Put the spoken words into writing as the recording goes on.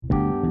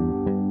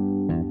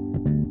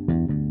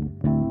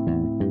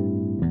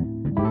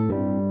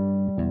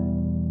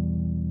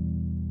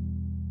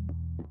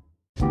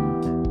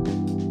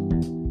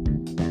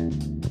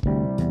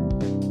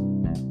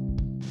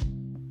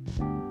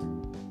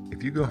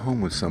you go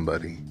home with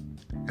somebody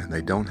and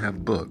they don't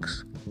have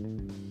books,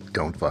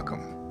 don't fuck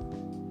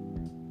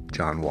them.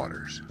 John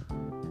Waters.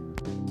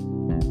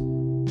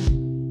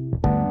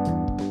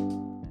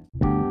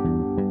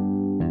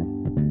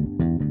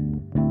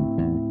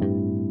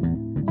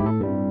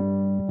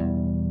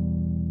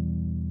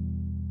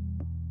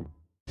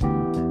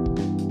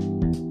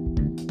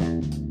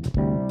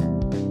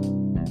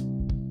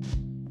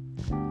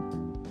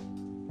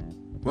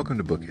 Welcome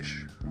to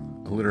Bookish,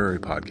 a literary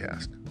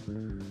podcast.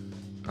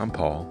 I'm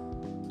Paul,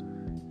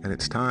 and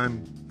it's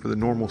time for the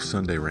normal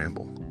Sunday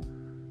ramble.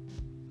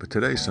 But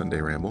today's Sunday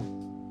ramble,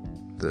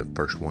 the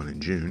first one in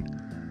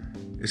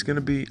June, is going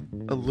to be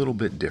a little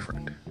bit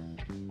different.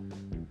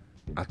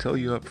 I'll tell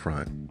you up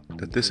front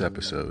that this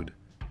episode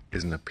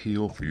is an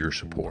appeal for your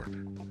support.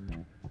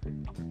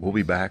 We'll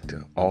be back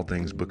to all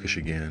things bookish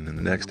again in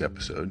the next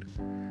episode,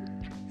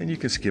 and you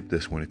can skip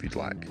this one if you'd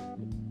like.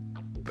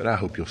 But I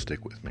hope you'll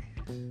stick with me.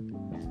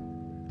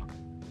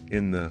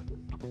 In the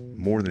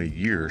more than a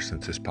year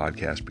since this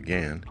podcast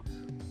began,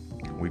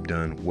 we've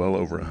done well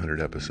over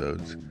 100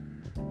 episodes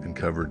and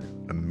covered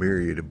a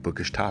myriad of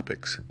bookish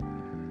topics.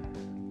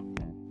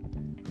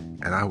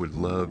 And I would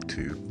love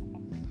to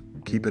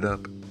keep it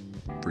up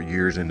for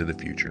years into the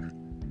future.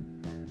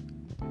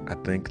 I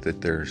think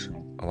that there's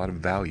a lot of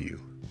value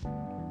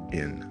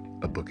in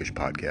a bookish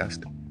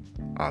podcast,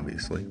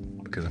 obviously,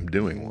 because I'm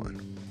doing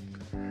one.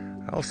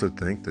 I also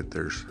think that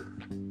there's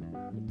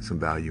some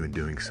value in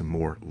doing some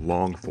more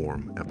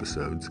long-form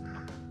episodes.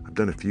 I've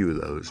done a few of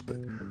those, but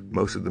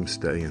most of them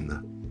stay in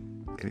the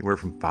anywhere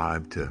from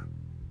 5 to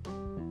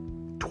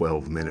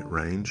 12-minute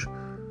range,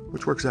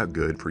 which works out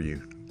good for you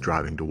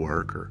driving to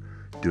work or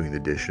doing the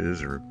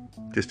dishes or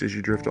just as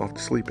you drift off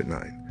to sleep at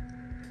night.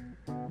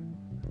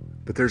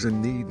 But there's a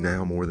need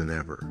now more than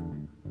ever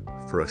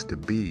for us to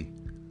be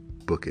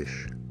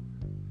bookish,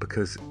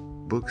 because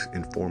books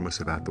inform us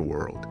about the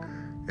world.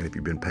 And if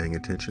you've been paying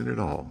attention at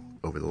all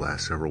over the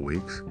last several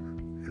weeks,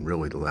 and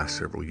really the last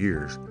several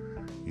years,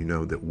 you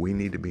know that we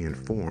need to be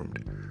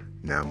informed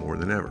now more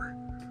than ever,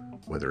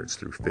 whether it's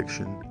through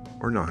fiction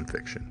or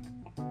nonfiction.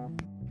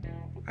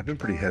 I've been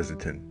pretty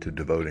hesitant to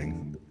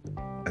devoting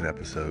an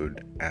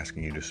episode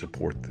asking you to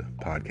support the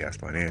podcast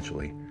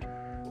financially,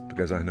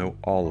 because I know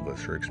all of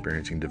us are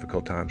experiencing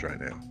difficult times right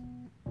now,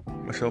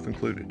 myself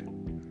included.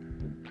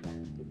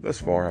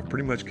 Thus far, I've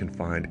pretty much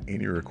confined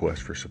any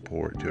request for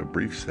support to a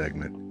brief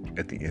segment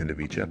at the end of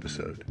each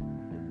episode.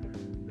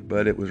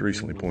 But it was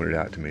recently pointed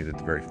out to me that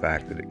the very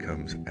fact that it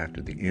comes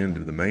after the end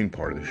of the main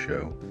part of the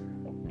show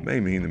may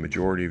mean the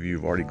majority of you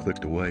have already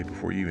clicked away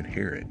before you even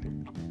hear it.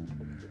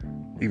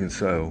 Even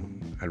so,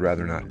 I'd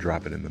rather not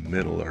drop it in the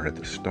middle or at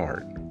the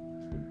start.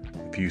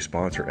 The few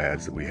sponsor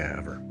ads that we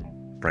have are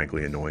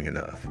frankly annoying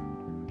enough.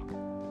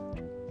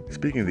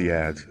 Speaking of the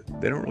ads,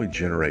 they don't really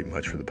generate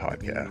much for the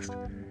podcast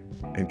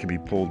and can be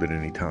pulled at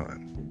any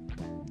time.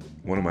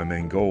 One of my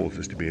main goals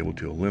is to be able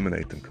to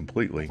eliminate them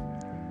completely,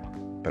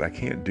 but I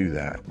can't do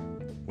that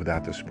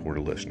without the support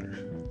of listeners.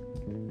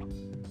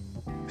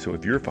 So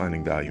if you're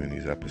finding value in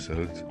these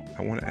episodes,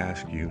 I want to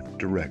ask you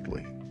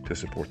directly to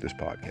support this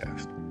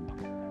podcast.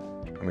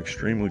 I'm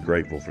extremely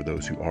grateful for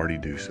those who already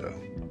do so.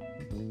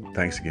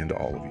 Thanks again to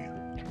all of you.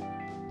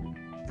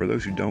 For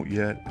those who don't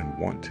yet and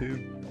want to,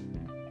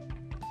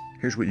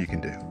 here's what you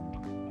can do.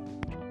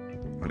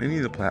 On any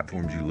of the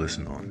platforms you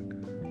listen on,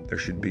 there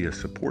should be a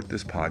support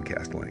this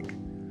podcast link.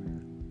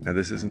 Now,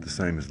 this isn't the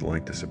same as the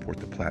link to support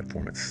the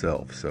platform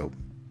itself, so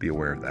be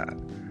aware of that.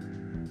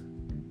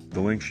 The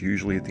link's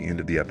usually at the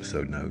end of the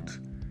episode notes,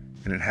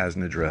 and it has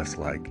an address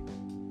like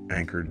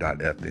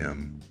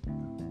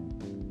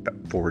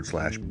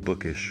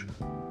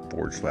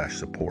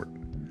anchor.fm/bookish/support.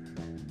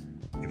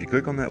 If you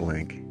click on that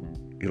link,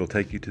 it'll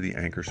take you to the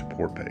Anchor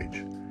support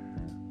page,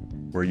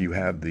 where you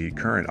have the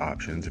current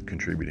options of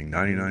contributing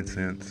 99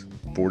 cents,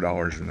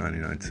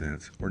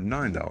 $4.99, or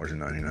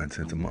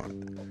 $9.99 a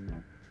month.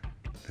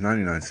 The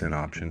 99-cent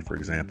option, for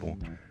example,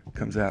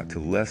 comes out to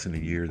less in a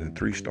year than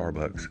 3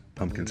 Starbucks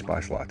pumpkin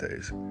spice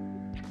lattes,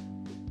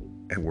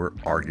 and we're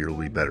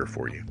arguably better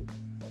for you.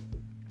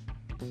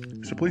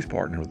 So please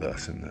partner with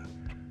us in the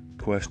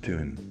quest to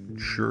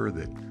ensure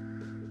that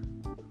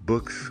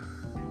books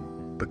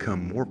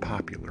become more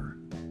popular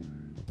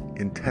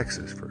in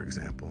Texas, for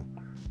example,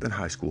 than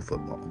high school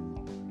football.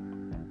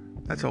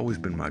 That's always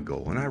been my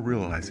goal, and I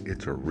realize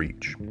it's a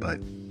reach,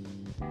 but,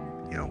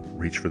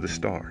 reach for the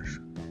stars.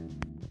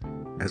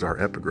 As our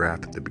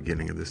epigraph at the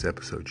beginning of this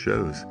episode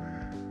shows,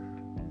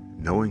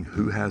 knowing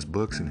who has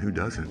books and who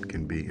doesn't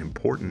can be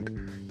important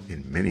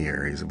in many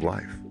areas of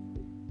life.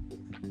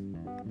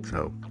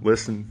 So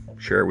listen,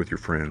 share it with your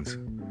friends,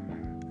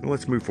 and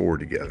let's move forward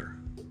together.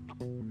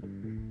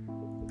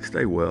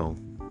 Stay well,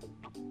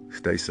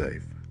 stay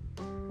safe,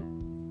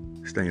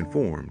 stay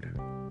informed,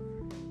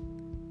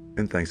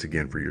 and thanks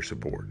again for your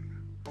support.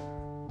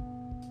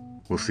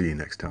 We'll see you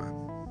next time.